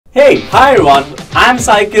Hey, hi everyone, I'm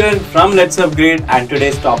Sai Kiran from LetsUpgrade, and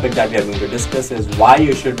today's topic that we are going to discuss is why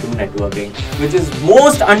you should do networking, which is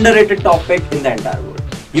most underrated topic in the entire world.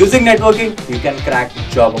 Using networking, you can crack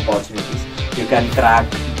job opportunities, you can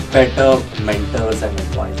crack better mentors and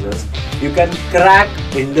advisors, you can crack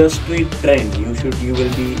industry trend, you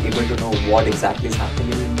will be able to know what exactly is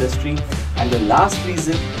happening in the industry. And the last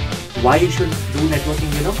reason why you should do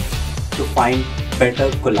networking, to find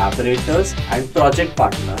better collaborators and project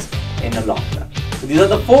partners in the long run. So these are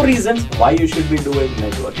the 4 reasons why you should be doing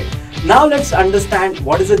networking. Now let's understand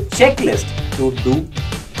what is a checklist to do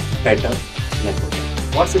better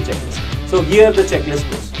networking. What's the checklist? So here the checklist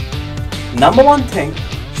goes. Number 1 thing,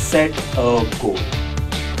 set a goal.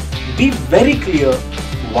 Be very clear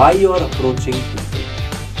why you are approaching people.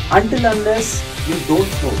 Until unless you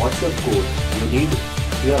don't know what's your goal,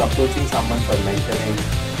 you are approaching someone for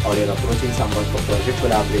mentoring, or you're approaching someone for project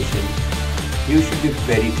collaboration, you should be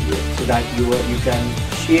very clear so that you can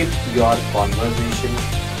shape your conversation,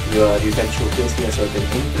 you can showcase your certain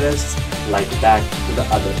interests like that to the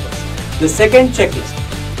other person. The second checklist,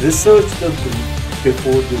 research the group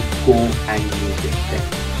before you go and meet with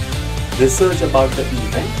them. Research about the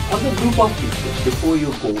event or the group of people before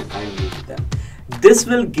you go and meet them. This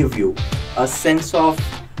will give you a sense of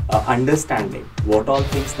understanding what all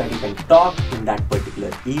things that you can talk in that particular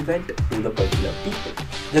event to the particular people.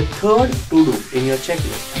 The third to do in your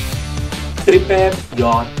checklist, prepare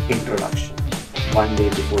your introduction one day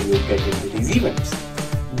before you get into these events.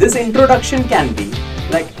 This introduction can be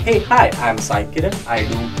like, hey, hi, I'm Sai Kiran, I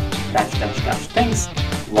do dash things,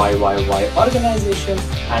 Y organization,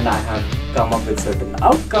 and I have come up with certain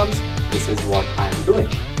outcomes. This is what I'm doing,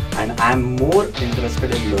 and I'm more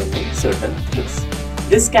interested in learning certain things.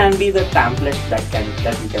 This can be the template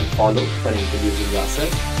that you can follow for introducing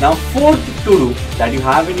yourself. Now, fourth to do that you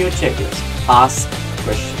have in your checklist, ask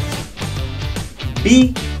questions.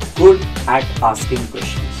 Be good at asking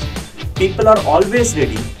questions. People are always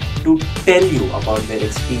ready to tell you about their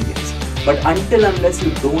experience, but until unless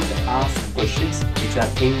you don't ask questions which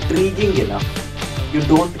are intriguing enough, you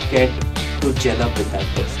don't get to gel up with that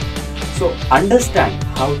person. So understand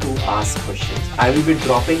how to ask questions. I will be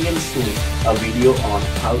dropping in soon a video on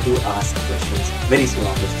how to ask questions very soon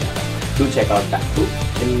on this channel. Do check out that too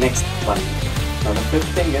in the next 1 week. Now the fifth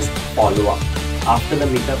thing is follow up. After the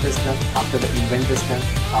meetup is done, after the event is done,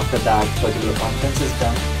 after that particular conference is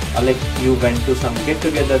done, or like you went to some get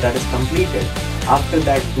together that is completed, after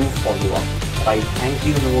that do follow up. Write thank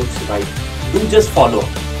you notes, do just follow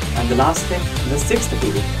up. And the last thing, the sixth to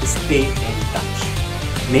do is stay in touch.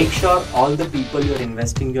 Make sure all the people you're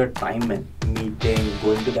investing your time in, meeting,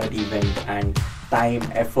 going to that event, and time,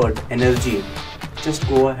 effort, energy, just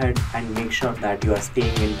go ahead and make sure that you are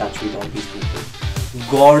staying in touch with all these people.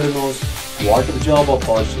 God knows what job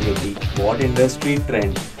opportunity, what industry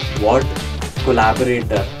trend, what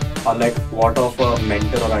collaborator, or like what of a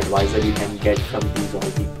mentor or advisor you can get from these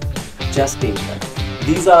all people. Just stay in touch.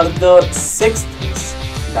 These are the 6 things.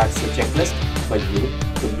 That's the checklist for you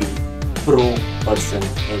to be pro person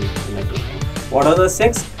in networking. What are the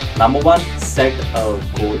 6? Number 1, set a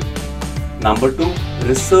goal. Number 2,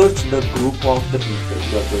 research the group of the people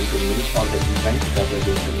you are going to meet or the event that you are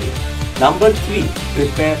going to meet. Number 3,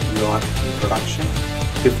 prepare your introduction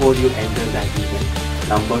before you enter that event.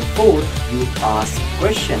 Number 4, you ask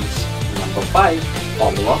questions. Number 5,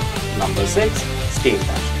 follow up. Number 6, stay in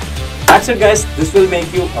touch. That's it, guys. This will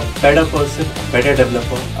make you a better person, a better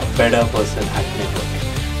developer, a better person at networking.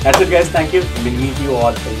 That's it, guys. Thank you. We'll meet you all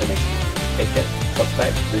in the next video. Take care.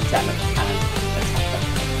 Subscribe to the channel and